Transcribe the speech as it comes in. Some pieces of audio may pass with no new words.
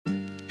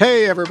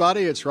Hey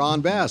everybody, it's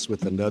Ron Bass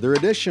with another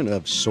edition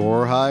of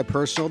Soar High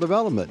Personal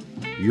Development,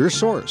 your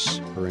source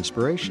for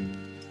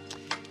inspiration.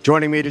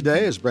 Joining me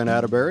today is Brent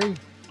Atterbury,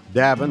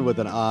 Davin with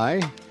an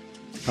I,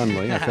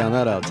 Hunley, I found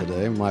that out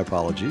today, my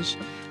apologies,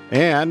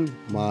 and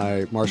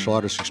my martial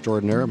artist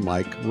extraordinaire,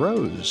 Mike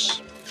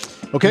Rose.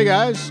 Okay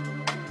guys,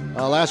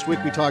 last week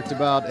we talked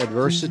about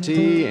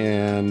adversity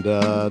and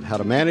how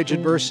to manage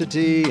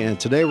adversity, and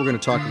today we're going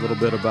to talk a little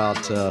bit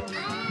about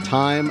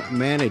time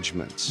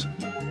management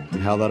and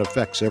how that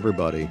affects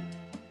everybody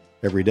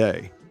every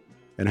day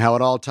and how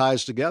it all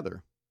ties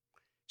together.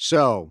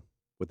 So,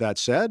 with that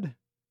said,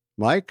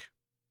 Mike,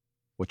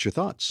 what's your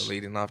thoughts?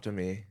 Leading off to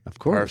me. Of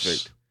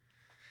course.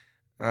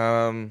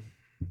 Perfect.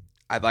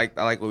 I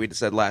like what we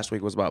said last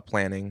week was about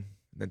planning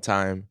the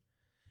time.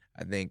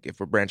 I think if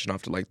we're branching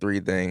off to like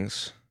three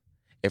things,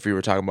 if we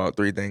were talking about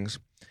three things,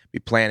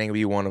 planning would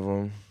be one of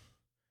them.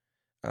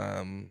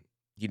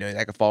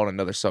 That could fall in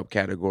another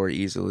subcategory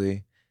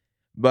easily.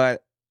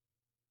 But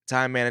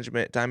time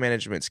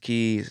management's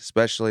key,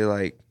 especially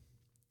like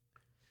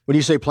when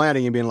you say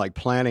planning, you mean like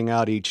planning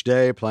out each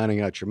day, planning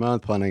out your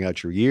month, planning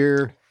out your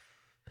year?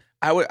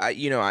 I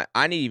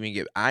need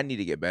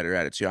to get better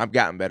at it too. I've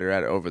gotten better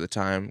at it over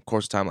the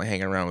course of time, like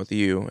hanging around with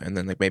you, and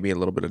then like maybe a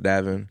little bit of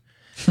Davin,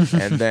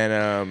 and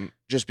then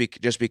just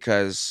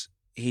because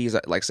he's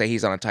like, say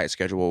he's on a tight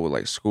schedule with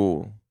like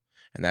school,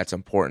 and that's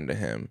important to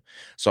him.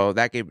 So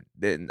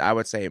I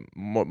would say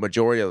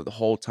majority of the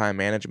whole time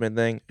management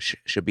thing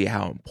should be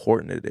how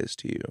important it is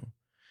to you.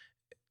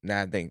 And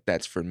I think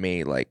that's for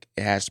me, like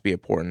it has to be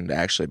important to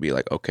actually be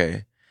like,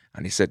 okay, I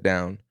need to sit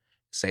down,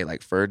 say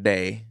like for a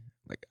day,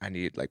 like I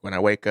need, like when I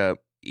wake up,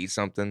 eat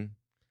something,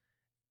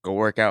 go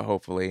work out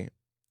hopefully,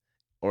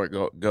 or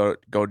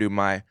go do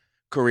my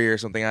career,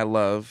 something I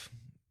love,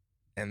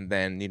 and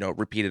then,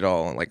 repeat it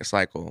all in like a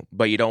cycle.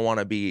 But you don't want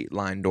to be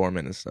lying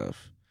dormant and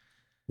stuff.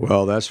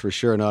 Well, that's for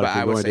sure. Not if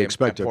you're going to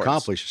expect to importance.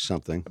 Accomplish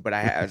something. But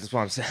that's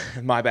what I'm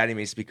saying. My bad, I didn't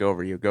mean to speak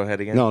over you. Go ahead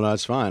again. No,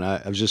 that's fine.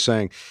 I was just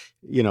saying,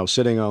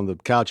 sitting on the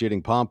couch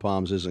eating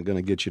pom-poms isn't going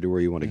to get you to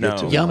where you want to get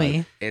to.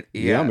 Yummy.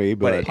 Yummy,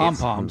 but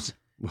pom-poms.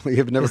 Well,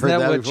 you've never Isn't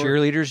heard that what before?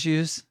 cheerleaders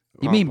use?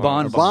 You mean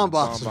bonbons?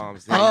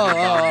 Bonbons.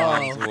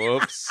 Oh.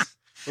 Whoops.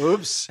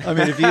 Oops. I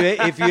mean, if you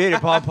ate a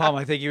pom-pom,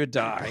 I think you would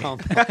die.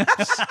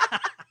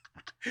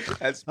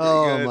 That's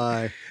pretty good.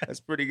 My. That's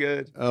pretty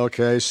good.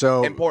 Okay,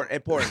 so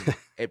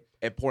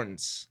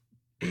Importance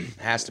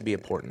has to be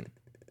important.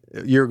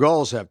 Your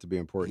goals have to be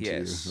important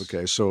Yes. to you.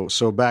 Okay,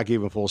 so back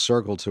even full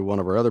circle to one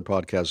of our other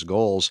podcast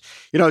goals.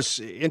 It's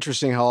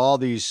interesting how all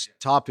these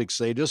topics,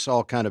 they just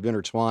all kind of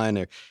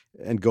intertwine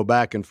and go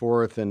back and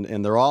forth,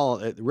 and they're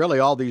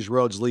all these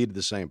roads lead to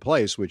the same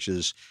place, which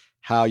is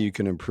how you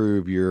can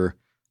improve your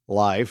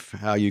life,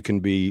 how you can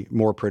be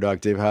more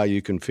productive, how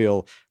you can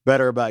feel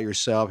better about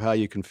yourself, how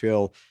you can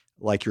feel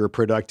like you're a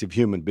productive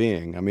human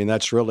being. I mean,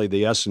 that's really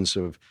the essence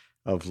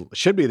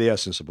should be the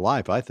essence of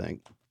life, I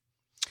think.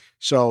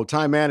 So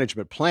time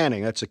management,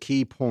 planning, that's a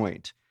key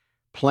point.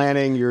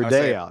 Planning your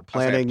day out,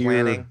 planning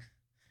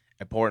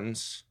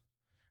importance.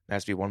 There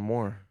has to be one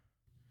more.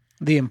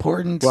 The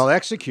importance. Well,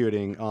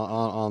 executing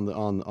on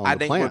the I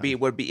think plan.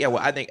 would be Well,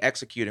 I think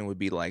executing would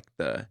be like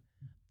the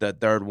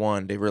third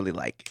one to really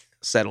like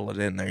settle it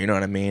in there. You know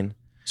what I mean?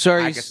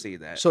 Sorry, I can see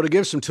that. So to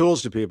give some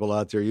tools to people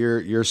out there,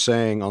 you're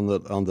saying on the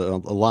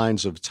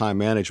lines of time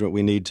management,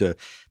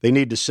 they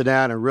need to sit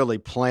down and really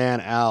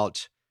plan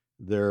out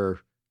their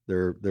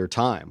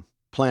time,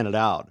 plan it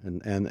out,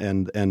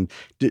 and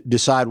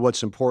decide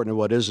what's important and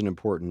what isn't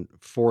important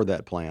for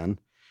that plan.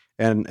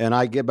 And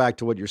I get back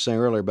to what you're saying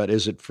earlier, but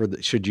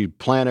should you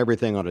plan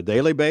everything on a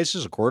daily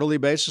basis, a quarterly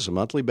basis, a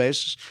monthly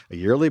basis, a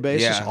yearly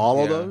basis,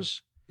 all of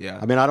those? Yeah.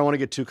 I mean, I don't want to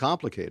get too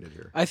complicated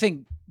here. I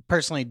think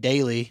personally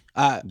daily.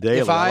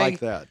 Daily, I like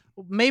that.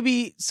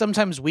 Maybe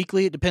sometimes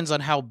weekly. It depends on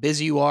how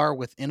busy you are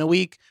within a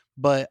week.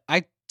 But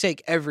I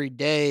take every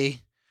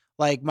day.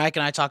 Like Mike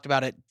and I talked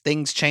about it.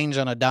 Things change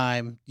on a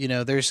dime.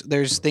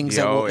 There's things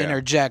that will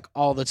interject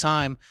all the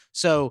time.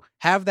 So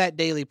have that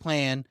daily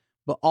plan,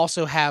 but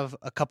also have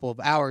a couple of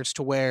hours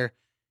to where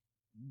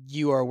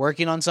you are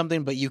working on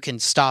something, but you can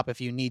stop if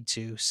you need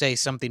to. Say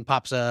something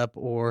pops up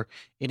or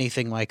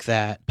anything like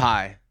that.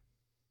 Pie.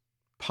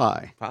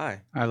 I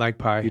like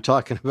pie. You're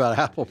talking about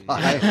apple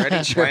pie,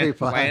 Ready? cherry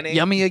pie. Planning.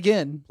 Yummy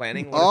again.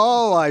 Planning.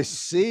 Oh, I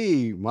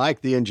see. Mike,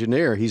 the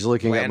engineer, he's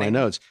looking at my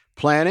notes.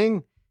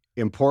 Planning,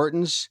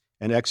 importance,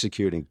 and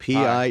executing.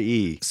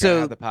 PIE.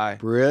 So the pie.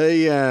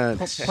 Brilliant.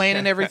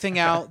 Planning everything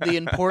out, the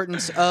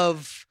importance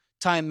of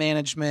time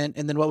management,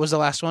 and then what was the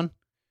last one?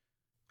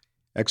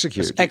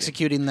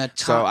 Executing that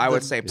time. So I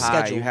would say pie.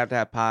 Schedule. You have to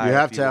have pie. You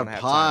have to want have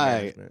time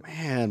pie. management.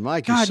 Man,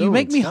 Mike, God, you're so you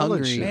make me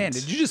intelligent. hungry. Man,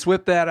 did you just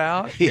whip that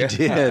out? He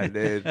did. I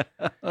did.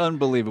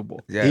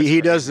 Unbelievable. Yeah, he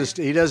it's does crazy.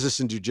 this. He does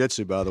this in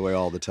jiu-jitsu, by the way,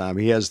 all the time.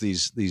 He has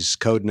these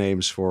code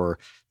names for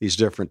these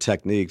different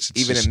techniques. It's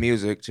Even just- in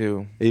music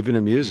too. even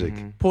in music.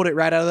 Mhm. Pulled it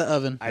right out of the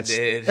oven. I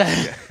did.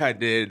 Yeah, I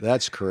did.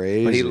 That's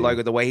crazy. But he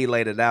like the way he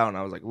laid it out, and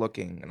I was like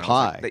looking, and I was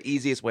Pie. like, the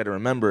easiest way to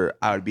remember,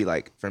 I would be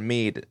like for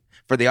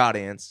the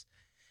audience,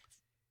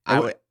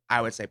 I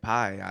I would say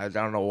pie. I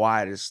don't know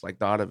why. I just like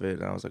thought of it.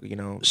 And I was like,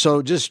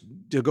 So just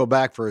to go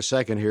back for a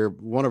second here,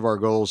 one of our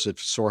goals at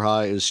Soar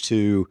High is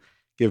to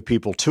give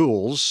people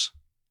tools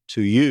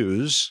to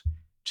use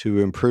to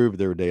improve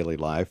their daily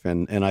life.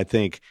 And I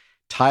think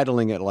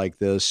titling it like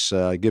this,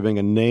 giving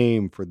a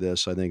name for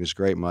this, I think is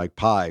great, Mike.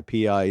 PIE,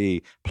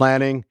 P-I-E,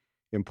 planning,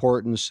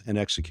 importance, and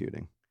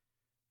executing.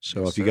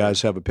 So if you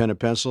guys have a pen and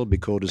pencil, it'd be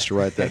cool just to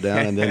write that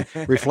down and then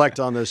reflect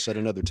on this at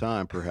another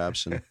time,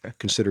 perhaps, and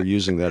consider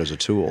using that as a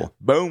tool.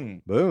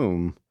 Boom.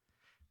 Boom.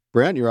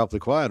 Brent, you're awfully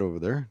quiet over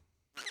there.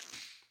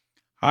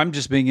 I'm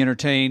just being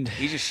entertained.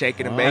 He's just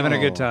shaking and baking. Having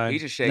a good time.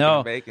 He's just shaking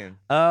and baking.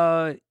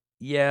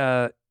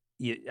 Yeah.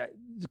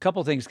 A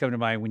couple things come to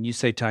mind when you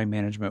say time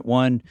management.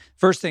 One,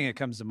 first thing that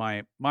comes to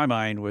my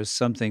mind was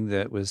something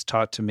that was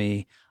taught to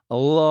me a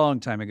long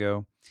time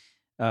ago.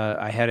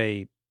 I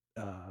had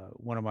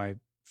one of my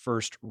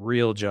first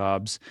real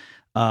jobs,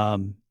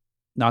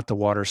 not the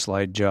water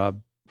slide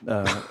job,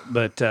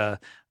 but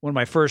one of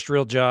my first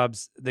real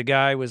jobs. The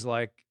guy was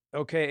like,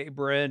 "Okay,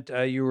 Brent,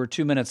 you were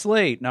 2 minutes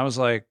late," and I was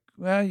like,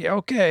 "Well, yeah,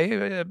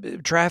 okay."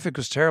 Traffic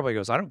was terrible. He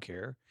goes, "I don't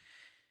care."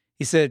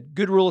 He said,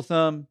 "Good rule of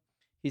thumb."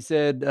 He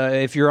said,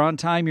 "If you're on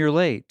time, you're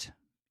late.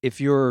 If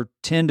you're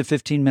 10 to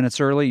 15 minutes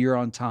early, you're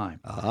on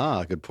time."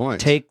 Ah, good point.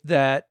 Take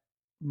that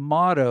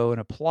motto and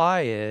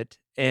apply it.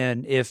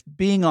 And if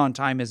being on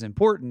time is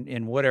important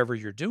in whatever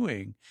you're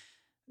doing,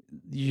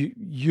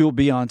 you'll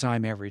be on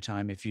time every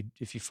time if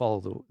you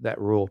follow that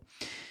rule.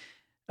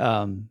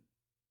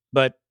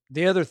 But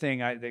the other thing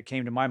that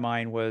came to my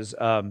mind was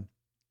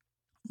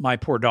my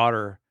poor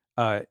daughter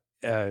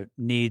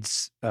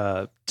needs.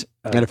 And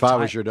if I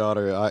was your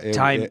daughter,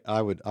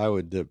 I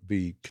would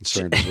be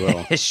concerned as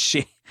well.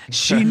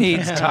 she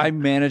needs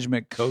time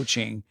management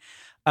coaching.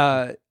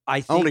 I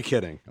think only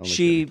kidding.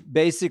 She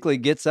basically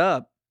gets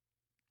up.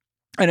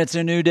 And it's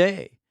a new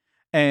day.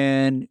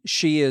 And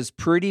she is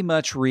pretty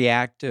much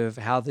reactive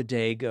how the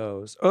day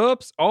goes.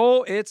 Oops.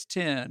 Oh, it's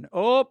 10.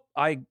 Oh,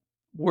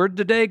 where'd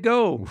the day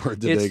go?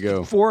 Where'd the day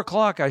go?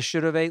 4:00. I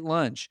should have ate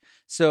lunch.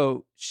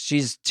 So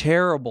she's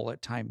terrible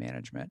at time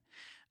management.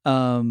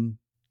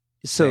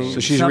 So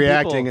she's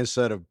reacting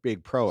instead of being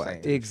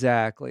proactive.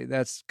 Exactly.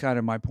 That's kind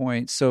of my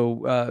point.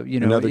 So,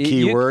 another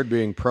key word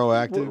being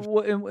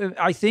proactive.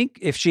 I think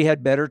if she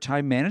had better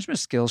time management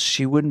skills,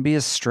 she wouldn't be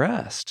as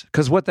stressed.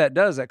 Because what that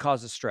does, that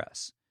causes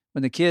stress.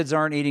 When the kids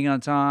aren't eating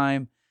on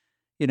time,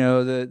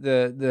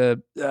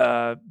 the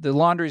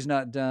laundry's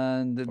not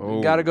done.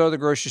 Got to go to the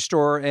grocery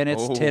store, and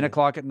it's 10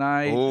 o'clock at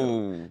night.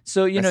 Oh.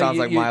 So that sounds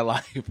like my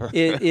life.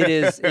 it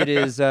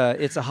is.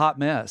 It's a hot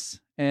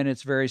mess, and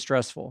it's very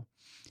stressful.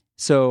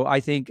 So I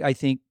think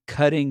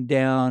cutting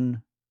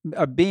down,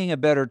 being a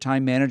better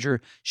time manager,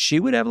 she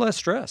would have less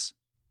stress.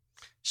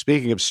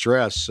 Speaking of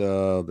stress,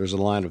 there's a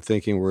line of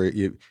thinking where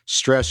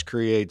stress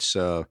creates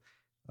a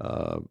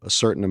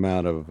certain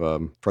amount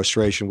of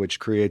frustration, which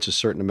creates a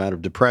certain amount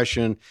of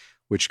depression,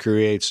 which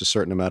creates a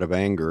certain amount of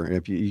anger. And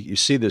if you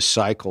see this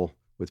cycle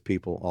with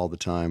people all the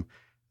time,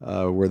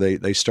 where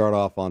they start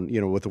off on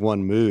with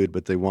one mood,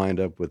 but they wind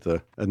up with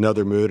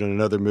another mood, and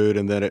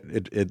then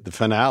the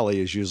finale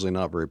is usually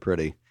not very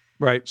pretty.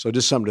 Right. So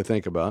just something to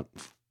think about.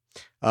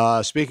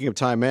 Speaking of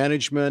time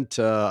management,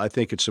 I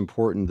think it's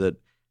important that,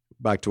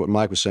 back to what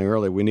Mike was saying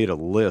earlier, we need a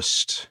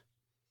list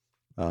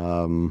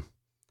to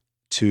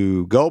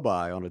go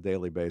by on a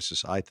daily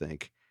basis, I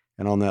think.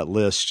 And on that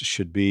list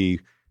should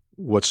be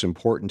what's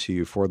important to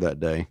you for that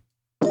day.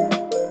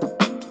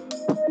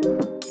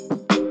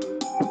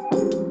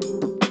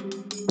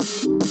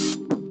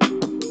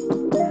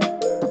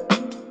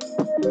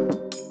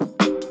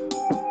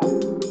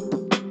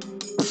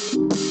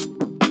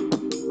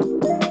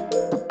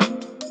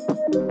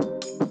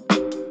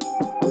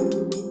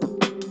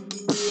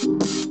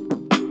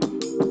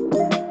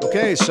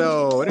 Okay,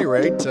 so at any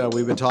rate,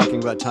 we've been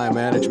talking about time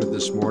management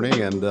this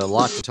morning, and a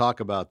lot to talk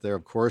about there,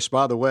 of course.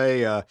 By the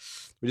way,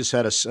 we just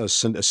had a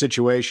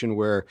situation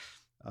where,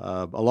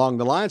 along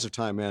the lines of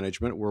time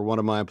management, where one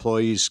of my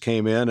employees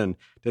came in and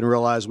didn't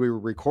realize we were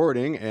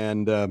recording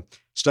and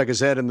stuck his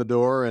head in the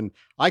door. And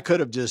I could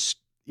have just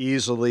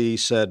easily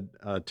said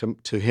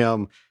to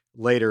him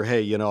later,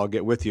 "Hey, I'll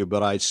get with you,"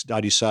 but I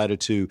decided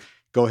to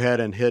go ahead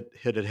and hit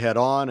it head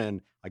on,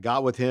 and I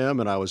got with him,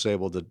 and I was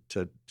able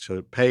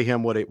to pay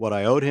him what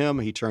I owed him.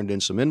 He turned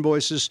in some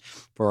invoices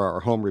for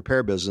our home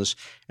repair business.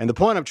 And the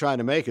point I'm trying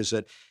to make is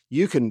that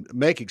you can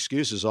make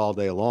excuses all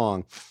day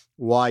long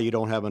why you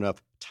don't have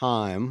enough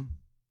time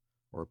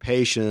or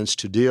patience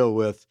to deal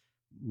with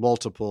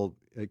multiple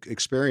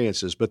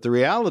experiences. But the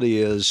reality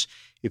is,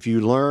 if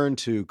you learn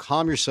to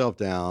calm yourself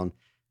down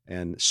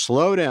and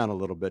slow down a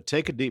little bit,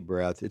 take a deep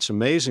breath, it's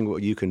amazing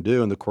what you can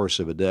do in the course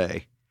of a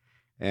day.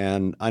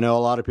 And I know a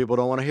lot of people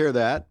don't want to hear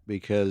that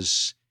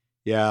because,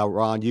 yeah,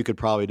 Ron, you could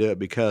probably do it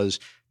because,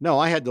 no,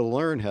 I had to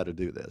learn how to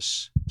do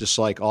this, just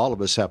like all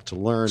of us have to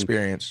learn.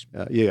 Experience.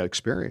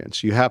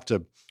 Experience. You have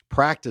to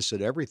practice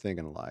at everything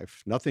in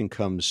life. Nothing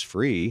comes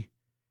free.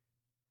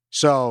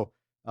 So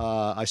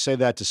I say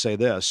that to say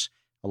this.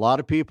 A lot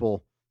of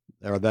people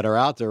that are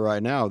out there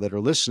right now that are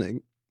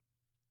listening,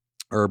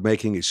 are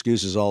making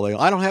excuses all day.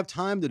 I don't have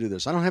time to do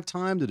this. I don't have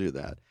time to do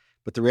that.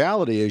 But the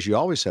reality is you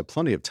always have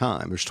plenty of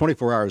time. There's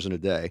 24 hours in a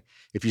day.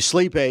 If you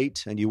sleep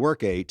 8 and you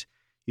work 8,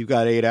 you've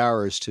got 8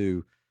 hours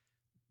to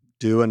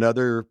do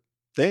another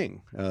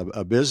thing,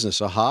 a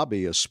business, a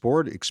hobby, a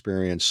sport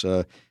experience,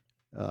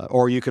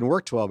 or you can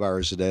work 12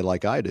 hours a day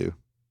like I do.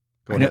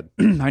 Go ahead.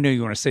 I know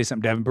you want to say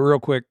something, Devin, but real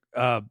quick.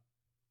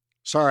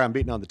 Sorry, I'm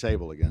beating on the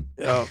table again.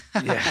 Oh,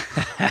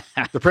 yeah.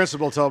 The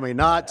principal told me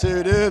not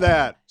to do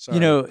that. Sorry.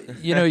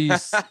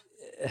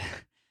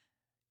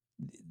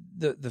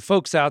 The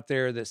folks out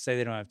there that say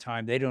they don't have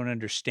time, they don't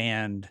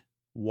understand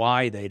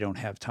why they don't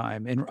have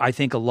time. And I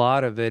think a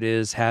lot of it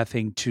is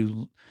having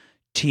to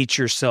teach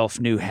yourself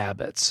new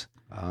habits.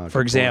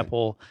 For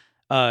example,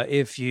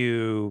 if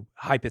you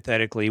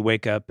hypothetically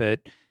wake up at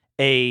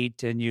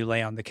 8 and you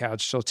lay on the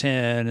couch till 10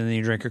 and then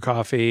you drink your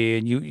coffee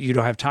and you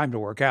don't have time to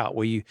work out.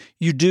 Well, you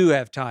do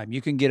have time.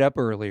 You can get up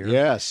earlier.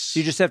 Yes.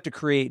 You just have to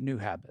create new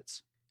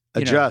habits.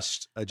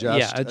 Adjust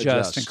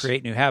and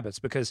create new habits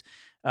because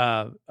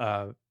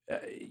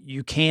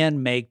you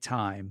can make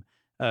time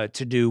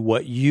to do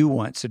what you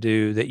want to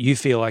do that you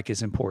feel like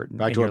is important.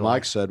 Back to what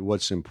Mike said,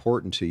 what's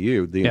important to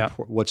you,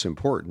 what's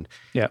important.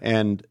 Yeah.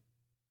 And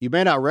you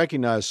may not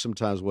recognize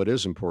sometimes what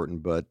is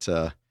important, but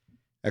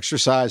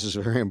exercise is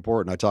very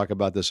important. I talk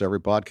about this every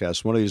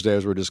podcast. One of these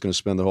days, we're just going to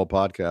spend the whole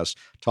podcast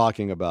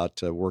talking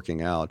about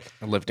working out.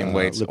 Lifting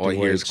weights. All you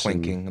hear is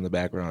clinking in the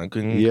background.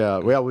 Yeah.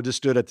 Well, we'll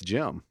just do it at the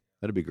gym.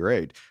 That'd be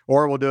great.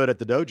 Or we'll do it at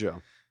the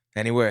dojo.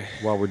 Anyway.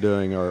 While we're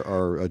doing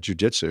our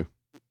jiu-jitsu.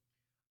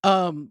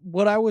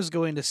 What I was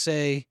going to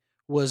say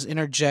was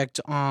interject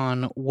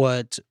on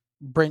what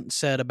Brent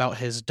said about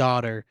his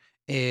daughter,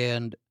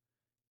 and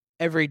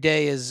every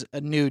day is a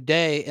new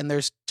day. And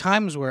there's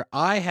times where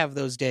I have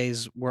those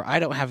days where I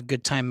don't have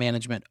good time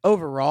management.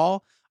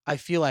 Overall, I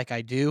feel like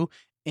I do.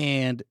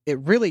 And it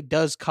really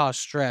does cause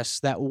stress.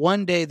 That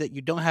one day that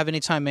you don't have any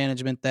time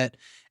management, that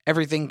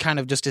everything kind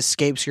of just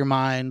escapes your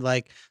mind.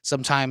 Like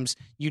sometimes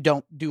you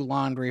don't do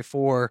laundry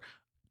for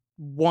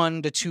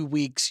 1 to 2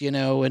 weeks,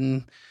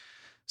 and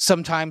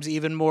sometimes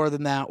even more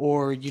than that,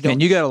 or you don't.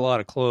 And you got a lot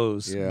of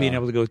clothes. Yeah. Being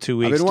able to go 2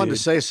 weeks. I've been wanting to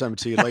say something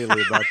to you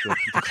lately about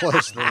the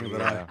clothes thing,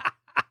 but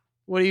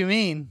What do you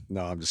mean?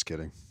 No, I'm just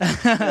kidding.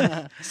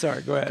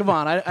 Sorry, go ahead. Come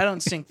on, I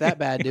don't stink that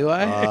bad, do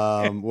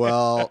I?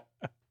 Well,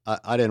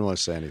 I didn't want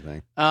to say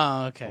anything.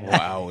 Oh, okay.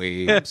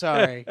 Wowie.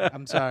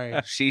 I'm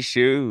sorry. She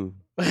shoo.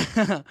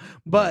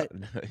 But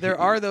there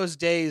are those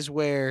days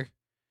where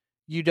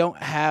you don't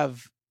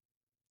have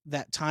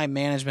that time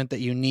management that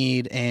you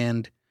need,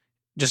 and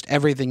just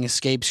everything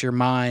escapes your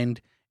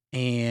mind,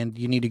 and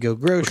you need to go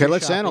grocery shopping. Okay,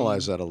 let's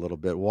analyze that a little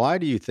bit. Why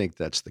do you think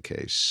that's the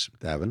case,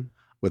 Davin?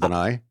 With an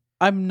I?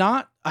 I'm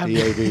not.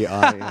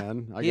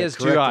 D-A-V-I-N. He has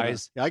 2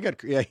 eyes. He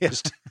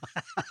has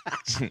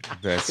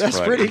That's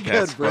pretty good,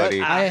 That's Brett.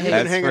 funny. I hate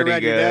That's hanging pretty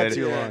around your dad good.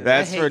 too long.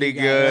 That's I hate pretty you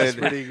guys. good. That's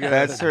pretty good.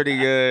 That's pretty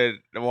good.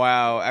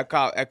 Wow,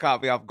 that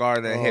caught me off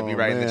guard and hit me Oh,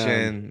 right in the man.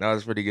 chin. That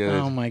was pretty good.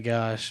 Oh my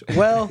gosh.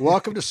 Well,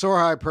 Welcome to Soar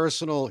High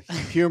Personal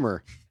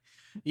Humor.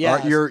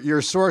 yeah.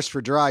 Your source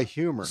for dry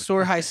humor.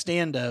 Soar High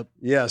stand up.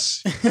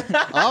 Yes.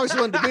 I always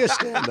wanted to be a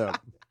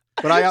stand-up.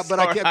 But I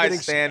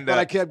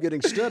kept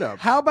getting stood up.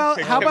 How about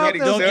Don't those?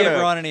 Don't give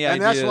Ron any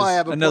And ideas. that's why I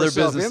have another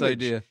poor business self-image.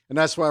 idea. And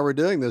that's why we're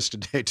doing this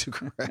today to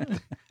correct.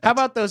 How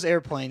about those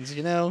airplanes?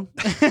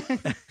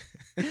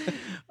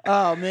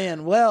 Oh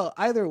man. Well,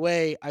 either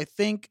way, I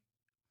think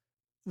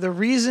the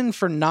reason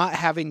for not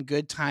having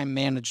good time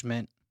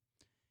management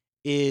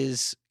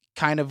is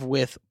kind of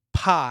with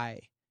pie.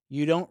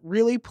 You don't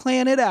really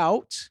plan it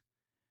out.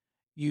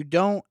 You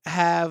don't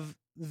have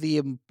the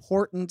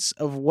importance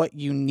of what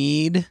you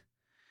need.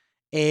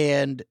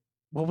 And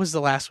what was the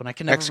last one? I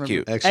can never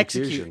Execute. remember.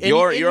 Execution. And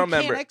You'll you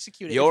remember. can't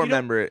execute it. You'll If you don't-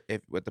 remember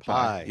it with the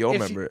pie. You'll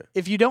remember it.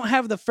 If you don't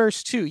have the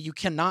first 2, you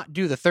cannot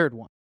do the third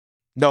one.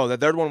 No, the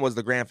third one was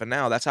the grand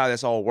finale. That's how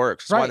this all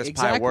works. That's why Right, this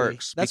exactly. pie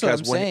works. That's what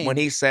because I'm saying. when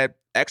he said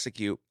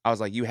execute, I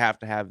was like, you have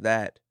to have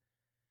that,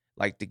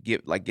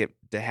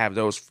 to have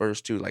those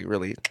first 2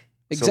 really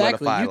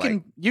Exactly. solidify,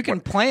 You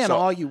can plan so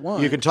all you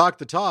want. You can talk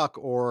the talk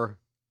or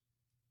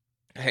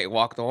hey,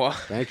 walk the walk.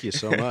 thank you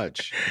so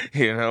much.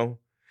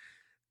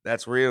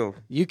 That's real.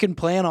 You can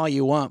plan all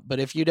you want, but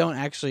if you don't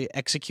actually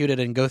execute it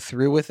and go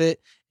through with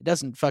it, it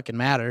doesn't fucking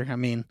matter. I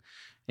mean,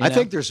 I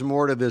think there's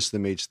more to this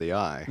than meets the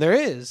eye. there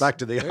is. Back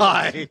to the There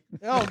eye.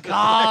 Oh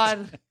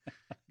God.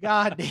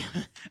 God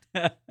damn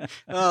it.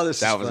 Oh, That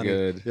is was funny.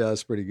 good. Yeah,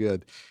 that's pretty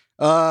good.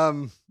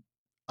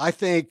 I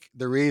think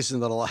the reason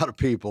that a lot of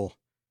people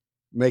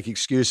make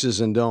excuses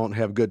and don't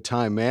have good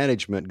time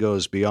management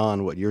goes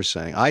beyond what you're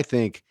saying. I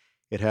think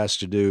it has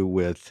to do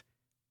with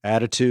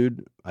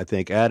attitude. I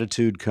think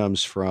attitude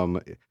comes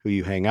from who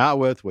you hang out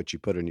with, what you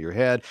put in your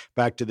head.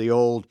 Back to the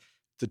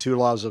 2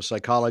 laws of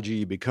psychology: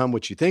 you become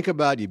what you think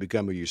about, you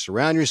become who you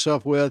surround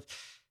yourself with.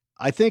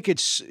 I think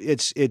it's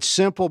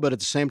simple, but at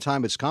the same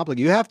time, it's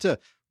complicated. You have to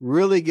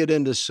really get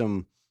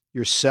into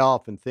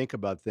yourself and think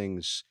about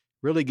things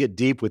Really get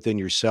deep within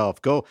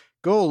yourself. Go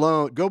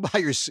alone.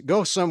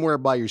 Go somewhere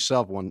by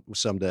yourself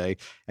someday,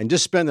 and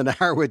just spend an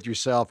hour with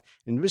yourself,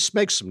 and just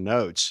make some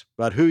notes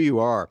about who you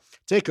are.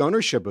 Take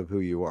ownership of who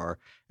you are.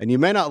 And you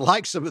may not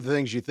like some of the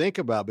things you think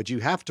about, but you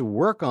have to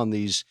work on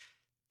these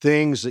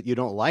things that you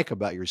don't like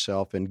about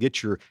yourself, and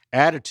get your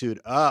attitude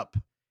up,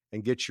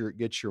 and get your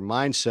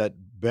mindset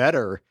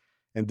better.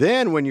 And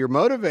then when you're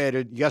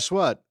motivated, guess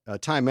what?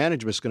 Time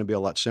management is going to be a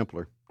lot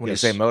simpler. When you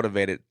say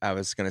motivated, I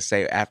was going to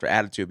say after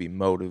attitude be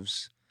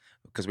motives,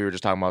 because we were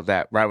just talking about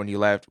that. Right when you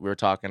left, we were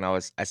talking. I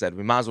said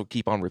we might as well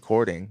keep on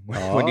recording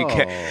when you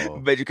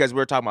can, but because we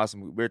were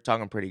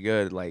talking pretty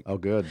good. Like, oh,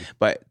 good.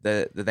 But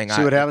the thing,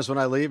 what happens when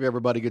I leave?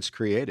 Everybody gets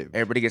creative.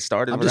 Everybody gets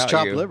started. I'm just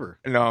chopped liver.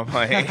 No, I'm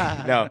like,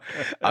 no,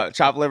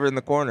 chopped liver in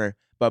the corner.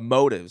 But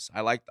motives,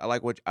 I like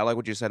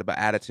what you said about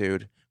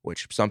attitude,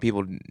 which some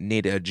people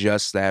need to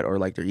adjust that, or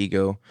like their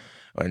ego.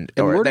 And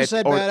where does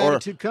that bad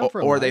attitude come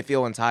from? Or they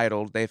feel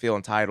entitled. They feel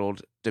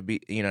entitled to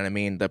be, you know what I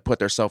mean, to put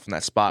themselves in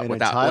that spot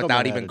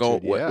without even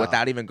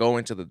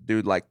going to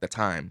the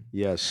time.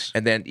 Yes.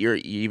 And then you're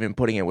even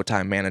putting it with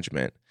time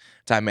management.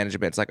 Time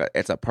management,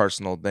 it's a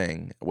personal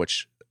thing,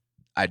 which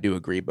I do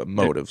agree. But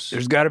motives,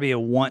 there's got to be a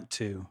want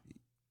to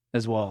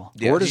as well.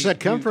 Yeah. Where does that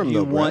come from?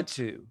 You want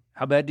to?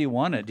 How bad do you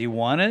want it? Do you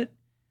want it?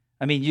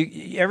 I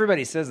mean,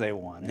 everybody says they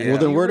want it. Yeah. Well,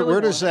 then where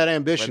does that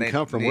ambition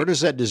come from? Where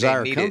does that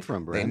desire come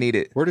from, Brent? They need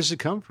it. Where does it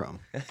come from?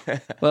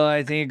 Well,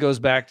 I think it goes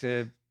back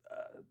to,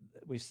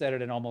 we've said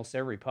it in almost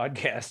every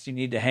podcast, you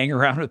need to hang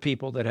around with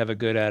people that have a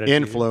good attitude.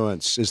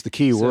 Influence is the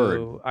key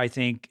word. I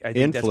think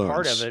that's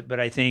part of it, but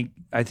I think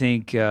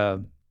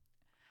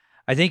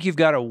you've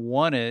got to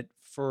want it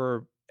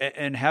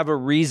and have a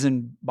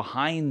reason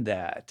behind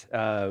that.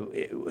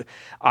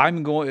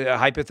 I'm going,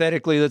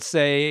 hypothetically, let's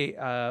say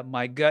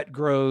my gut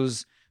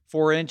grows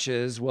 4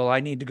 inches. Well,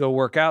 I need to go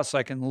work out so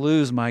I can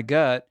lose my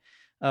gut.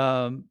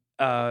 How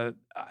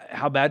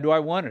bad do I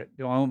want it?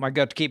 Do I want my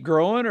gut to keep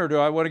growing, or do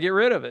I want to get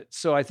rid of it?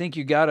 So I think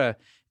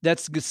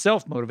that's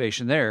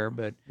self-motivation there.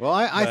 But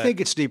I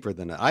think it's deeper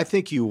than that. I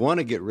think you want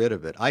to get rid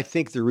of it. I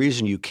think the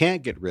reason you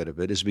can't get rid of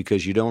it is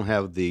because you don't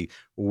have the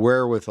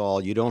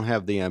wherewithal, you don't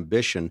have the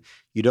ambition,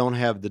 you don't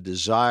have the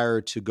desire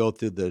to go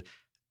through the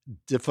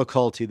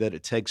difficulty that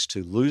it takes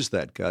to lose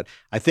that gut.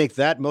 I think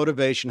that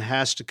motivation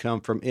has to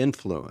come from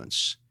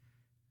influence.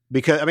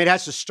 Because, it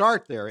has to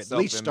start there, at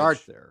least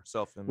start there.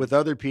 Self-image. With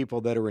other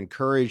people that are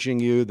encouraging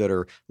you, that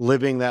are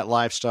living that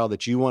lifestyle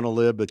that you want to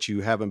live, but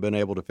you haven't been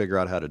able to figure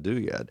out how to do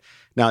yet.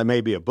 Now, it may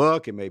be a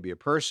book, it may be a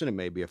person, it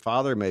may be a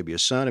father, it may be a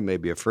son, it may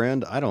be a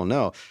friend. I don't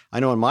know. I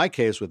know in my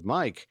case with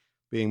Mike,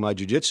 being my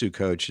jiu-jitsu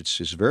coach, it's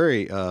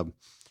very,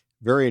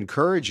 very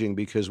encouraging,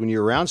 because when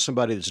you're around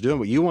somebody that's doing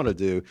what you want to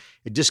do,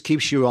 it just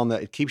keeps you on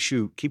that. It keeps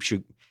you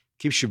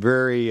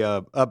very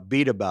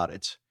upbeat about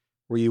it,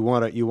 where you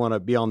want to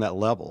be on that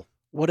level.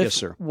 What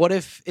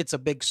if it's a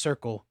big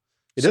circle?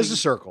 It is a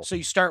circle. So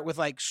you start with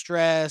like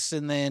stress,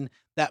 and then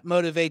that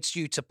motivates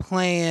you to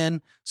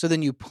plan. So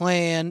then you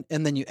plan,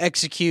 and then you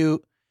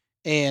execute.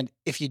 And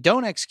if you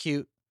don't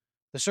execute,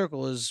 the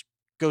circle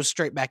goes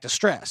straight back to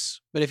stress.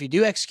 But if you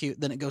do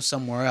execute, then it goes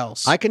somewhere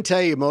else. I can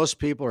tell you most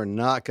people are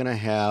not going to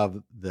have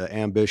the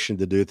ambition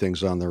to do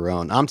things on their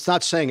own. I'm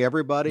not saying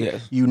everybody.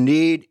 Yes. You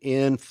need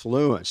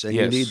influence, and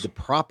you need the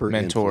proper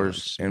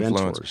mentors.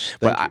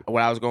 But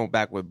when I was going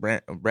back with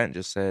Brent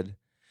just said,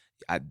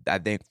 I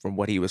think from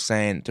what he was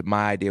saying to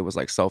my idea was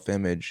like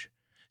self-image.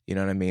 You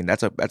know what I mean?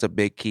 That's a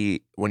big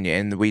key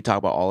and we talk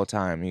about all the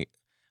time.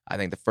 I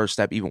think the first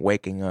step, even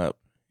waking up,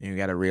 you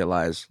got to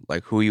realize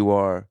like who you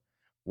are,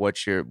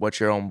 what's your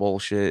own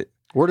bullshit.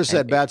 Where does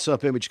that bad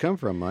self-image come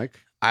from, Mike?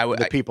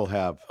 That people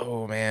have.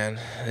 Oh man,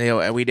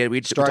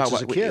 we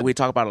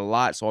talk about it a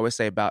lot. So I always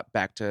say about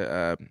back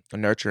to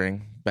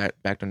nurturing,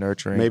 back to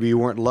nurturing. Maybe you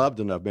weren't loved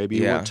enough. Maybe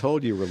you weren't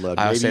told you were loved.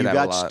 Maybe you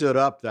got stood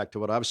up, back to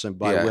what I was saying,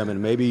 by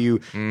women. Maybe you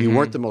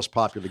weren't the most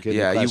popular kid in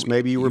the class.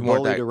 Maybe you were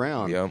bullied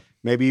around. Yeah.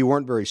 Maybe you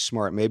weren't very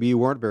smart. Maybe you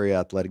weren't very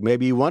athletic.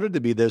 Maybe you wanted to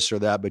be this or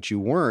that, but you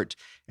weren't.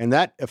 And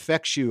that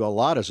affects you a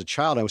lot as a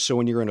child. And so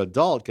when you're an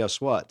adult,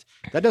 guess what?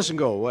 That doesn't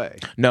go away.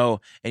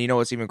 No. And you know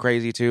what's even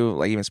crazy too?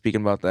 Like even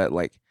speaking about that,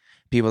 like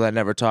people that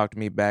never talked to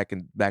me back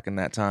in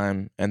that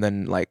time. And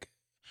then like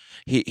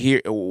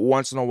he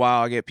once in a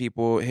while I get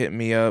people hitting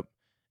me up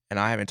and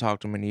I haven't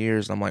talked to them in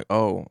years. And I'm like,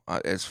 oh,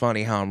 it's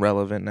funny how I'm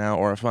relevant now,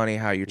 or funny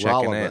how you're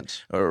checking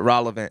it. Or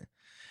relevant.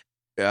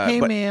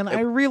 Hey man, I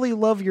really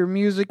love your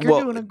music.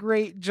 You're doing a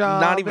great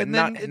job.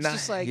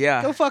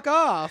 Go fuck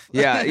off.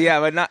 Yeah,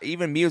 but not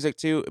even music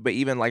too, but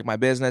even like my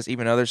business,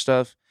 even other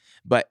stuff.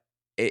 But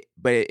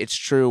it's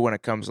true when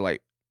it comes to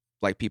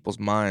like people's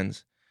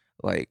minds.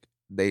 Like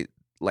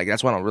like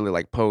that's why I don't really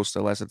like post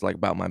unless it's like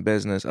about my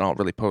business. I don't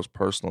really post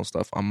personal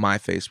stuff on my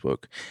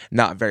Facebook,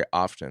 not very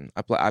often.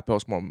 I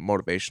post more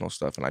motivational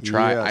stuff, and I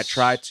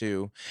try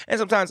to, and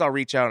sometimes I'll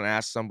reach out and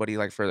ask somebody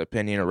like for their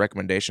opinion or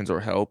recommendations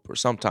or help, or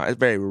sometimes it's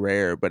very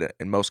rare, but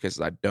in most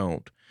cases I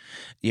don't.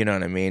 You know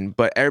what I mean?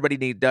 But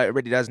everybody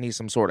does need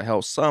some sort of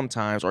help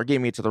sometimes, or get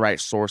me to the right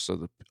source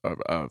of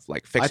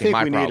like fixing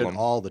my problem. I think we need it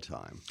all the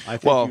time. I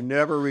think you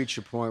never reach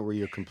a point where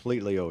you're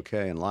completely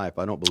okay in life.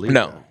 I don't believe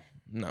that.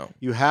 No.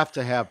 You have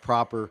to have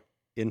proper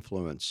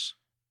influence.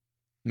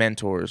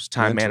 Mentors,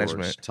 time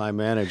management.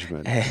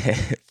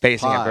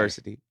 Facing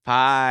adversity.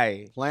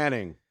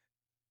 Planning.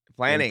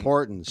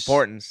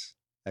 Importance.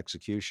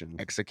 Execution.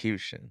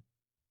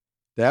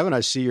 Davin, I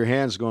see your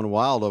hands going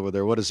wild over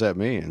there. What does that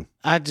mean?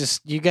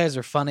 You guys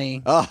are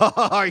funny. Oh,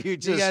 are you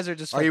You guys are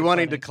just. Are you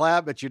wanting funny. to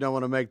clap, but you don't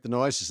want to make the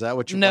noise? Is that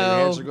what your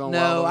hands are going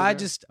wild No, over I there?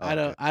 just,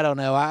 Okay. I don't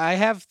know. I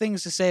have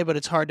things to say, but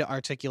it's hard to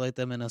articulate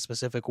them in a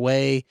specific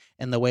way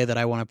and the way that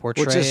I want to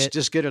portray it.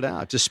 Just get it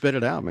out. Just spit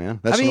it out,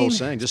 man. That's an old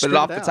saying. Just spit it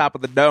off the top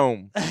of the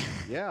dome.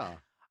 Yeah.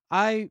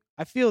 I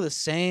feel the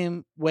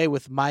same way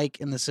with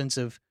Mike in the sense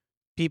of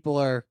people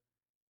are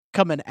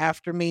coming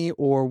after me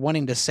or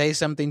wanting to say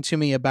something to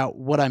me about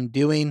what I'm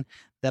doing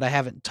that I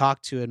haven't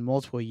talked to in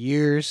multiple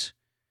years.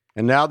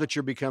 And now that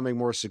you're becoming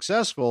more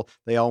successful,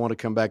 they all want to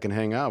come back and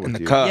hang out with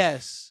you.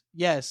 Yes.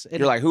 And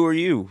you're like, who are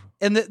you?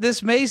 And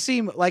this may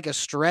seem like a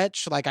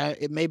stretch, like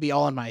it may be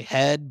all in my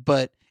head,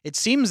 but it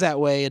seems that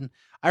way. And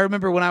I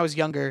remember when I was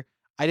younger,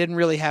 I didn't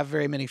really have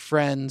very many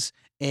friends,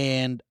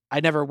 and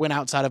I never went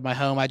outside of my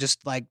home. I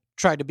just like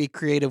tried to be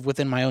creative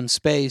within my own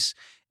space,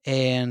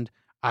 and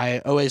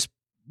I always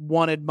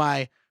wanted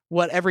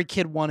what every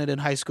kid wanted in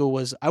high school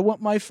was, I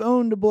want my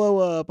phone to blow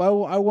up. I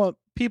want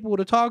people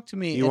to talk to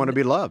me. You want to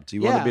be loved.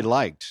 You want to be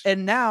liked.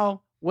 And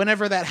now,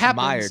 whenever that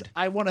happens, Admired.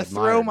 I want to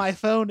throw my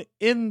phone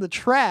in the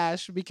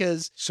trash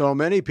because so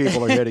many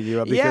people are hitting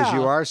you up because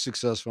you are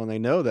successful, and they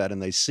know that,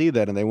 and they see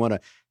that, and they want to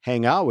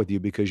hang out with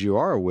you because you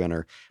are a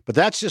winner. But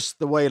that's just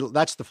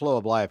that's the flow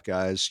of life,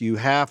 guys. You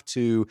have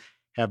to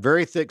have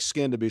very thick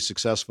skin to be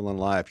successful in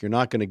life. You're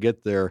not going to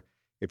get there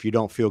if you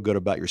don't feel good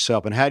about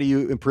yourself. And how do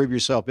you improve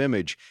your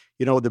self-image?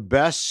 The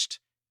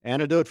best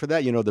antidote for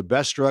that, the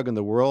best drug in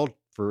the world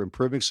for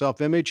improving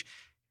self-image,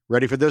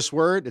 ready for this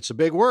word? It's a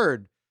big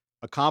word,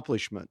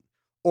 accomplishment,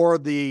 or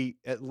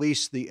at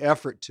least the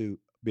effort to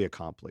be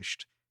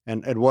accomplished.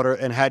 And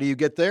how do you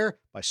get there?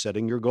 By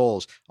setting your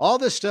goals. All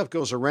this stuff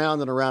goes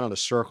around and around in a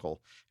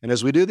circle. And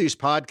as we do these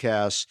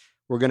podcasts,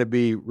 we're going to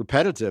be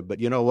repetitive,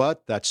 but you know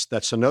what?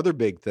 That's another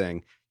big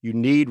thing. You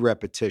need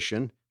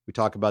repetition. We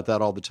talk about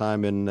that all the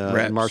time in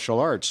martial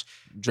arts.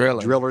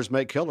 Drillers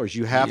make killers.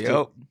 You have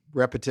to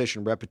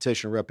repetition,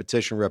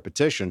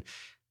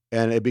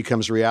 and it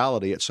becomes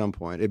reality at some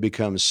point. It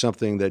becomes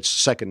something that's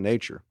second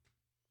nature.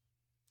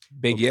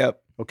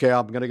 Okay,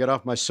 I'm going to get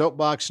off my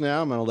soapbox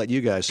now. I'm going to let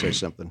you guys say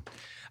something.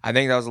 I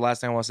think that was the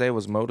last thing I want to say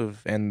was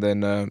motive. And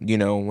then,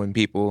 when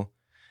people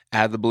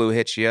out of the blue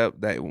hit you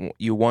up that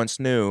you once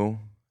knew,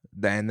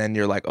 then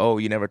you're like, oh,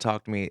 you never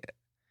talked to me,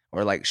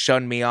 or like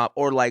shun me up,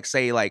 or like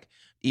say like,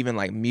 even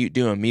like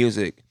doing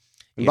music.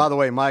 And by the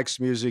way, Mike's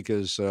music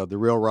is The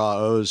Real Raw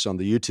O's on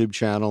the YouTube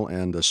channel,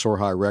 and Soar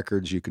High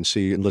Records. You can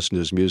see and listen to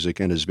his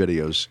music and his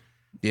videos.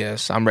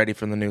 Yes, I'm ready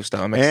for the new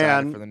stuff. I'm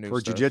excited for the new stuff.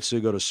 And for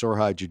jiu-jitsu, go to Soar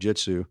High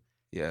Jiu-Jitsu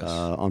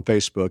on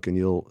Facebook, and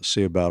you'll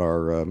see about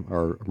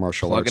our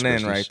martial arts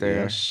business. Plugging in right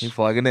there. Yes. You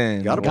plug it in.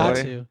 You got to plug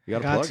it. You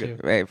got to plug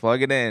it. Hey,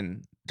 plug it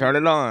in. Turn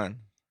it on.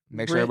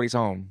 Make sure everybody's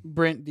home.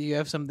 Brent, do you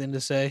have something to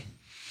say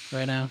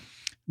right now?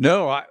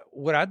 No,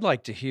 what I'd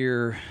like to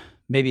hear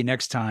maybe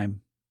next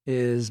time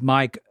is,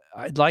 Mike,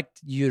 I'd like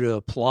you to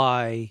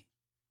apply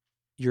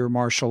your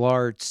martial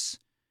arts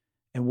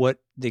and what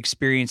the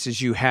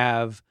experiences you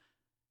have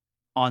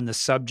on the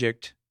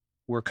subject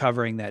we're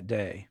covering that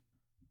day.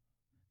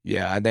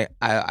 Yeah, I think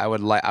I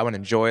would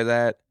enjoy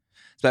that,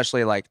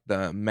 especially like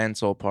the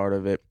mental part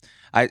of it.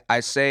 I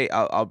say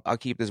I'll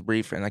keep this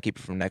brief, and I keep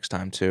it from next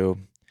time too.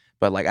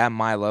 But like at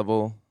my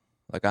level,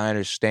 like I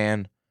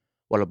understand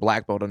what a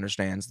black belt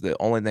understands. The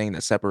only thing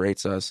that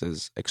separates us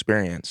is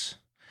experience.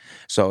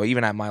 So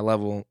even at my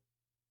level,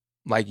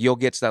 like you'll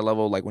get to that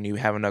level like when you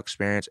have enough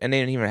experience, and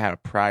then even have a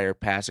prior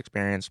past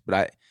experience. But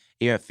I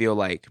even feel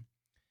like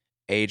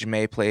age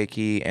may play a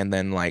key, and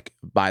then like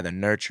by the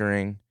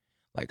nurturing,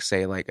 like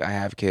say like I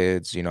have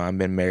kids, I've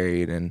been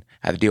married, and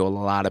I have to deal with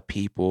a lot of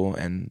people,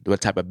 and what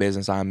type of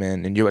business I'm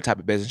in, and what type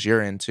of business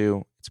you're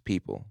into, it's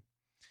people.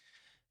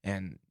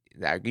 And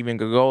that even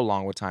could go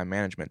along with time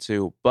management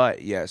too.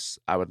 But yes,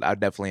 I'd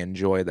definitely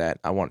enjoy that.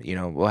 I want,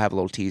 we'll have a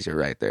little teaser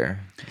right there.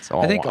 That's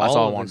all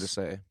I wanted to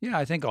say. Yeah,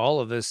 I think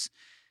all of this,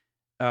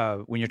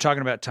 when you're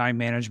talking about time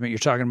management, you're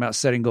talking about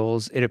setting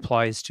goals. It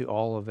applies to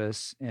all of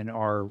us in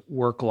our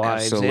work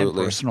lives and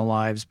personal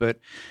lives. But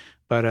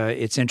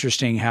it's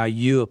interesting how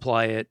you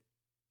apply it,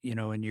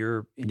 in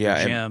your gym,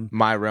 in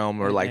my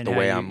realm, or like the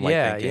way I'm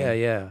thinking.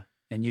 Yeah.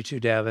 And you too,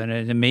 Davin,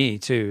 and me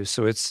too.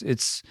 So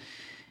it's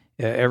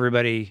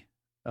everybody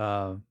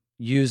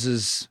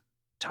uses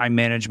time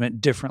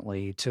management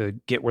differently to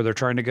get where they're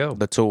trying to go.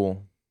 The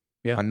tool.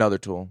 Yeah. Another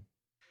tool.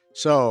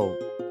 So,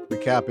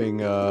 recapping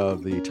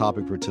the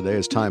topic for today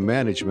is time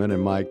management,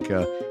 and Mike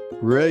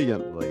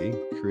brilliantly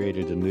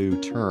created a new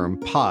term,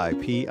 PIE,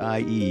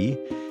 P-I-E,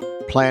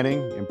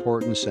 planning,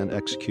 importance, and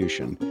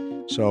execution.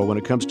 So when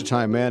it comes to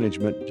time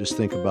management, just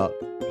think about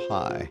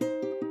PIE.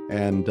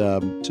 And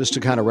just to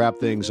kind of wrap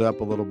things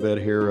up a little bit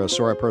here,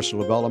 SOAR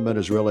Personal Development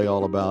is really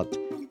all about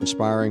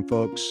inspiring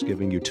folks,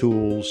 giving you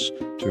tools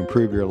to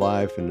improve your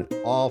life in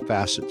all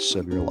facets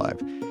of your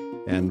life.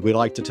 And we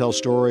like to tell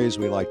stories.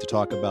 We like to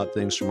talk about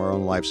things from our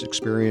own life's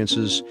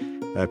experiences.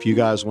 If you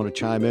guys want to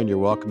chime in, you're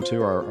welcome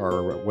to. Our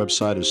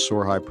website is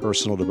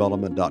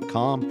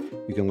soarhighpersonaldevelopment.com.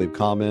 You can leave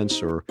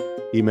comments or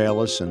email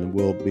us, and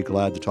we'll be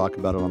glad to talk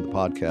about it on the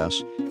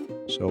podcast.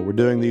 So we're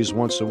doing these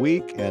once a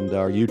week, and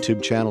our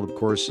YouTube channel, of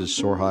course, is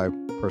Soar High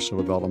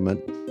Personal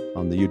Development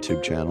on the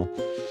YouTube channel.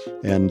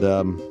 And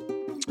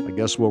I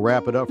guess we'll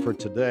wrap it up for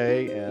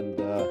today. And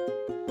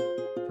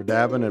for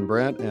Davin and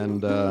Brent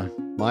and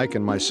Mike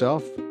and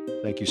myself,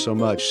 thank you so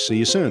much. See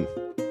you soon.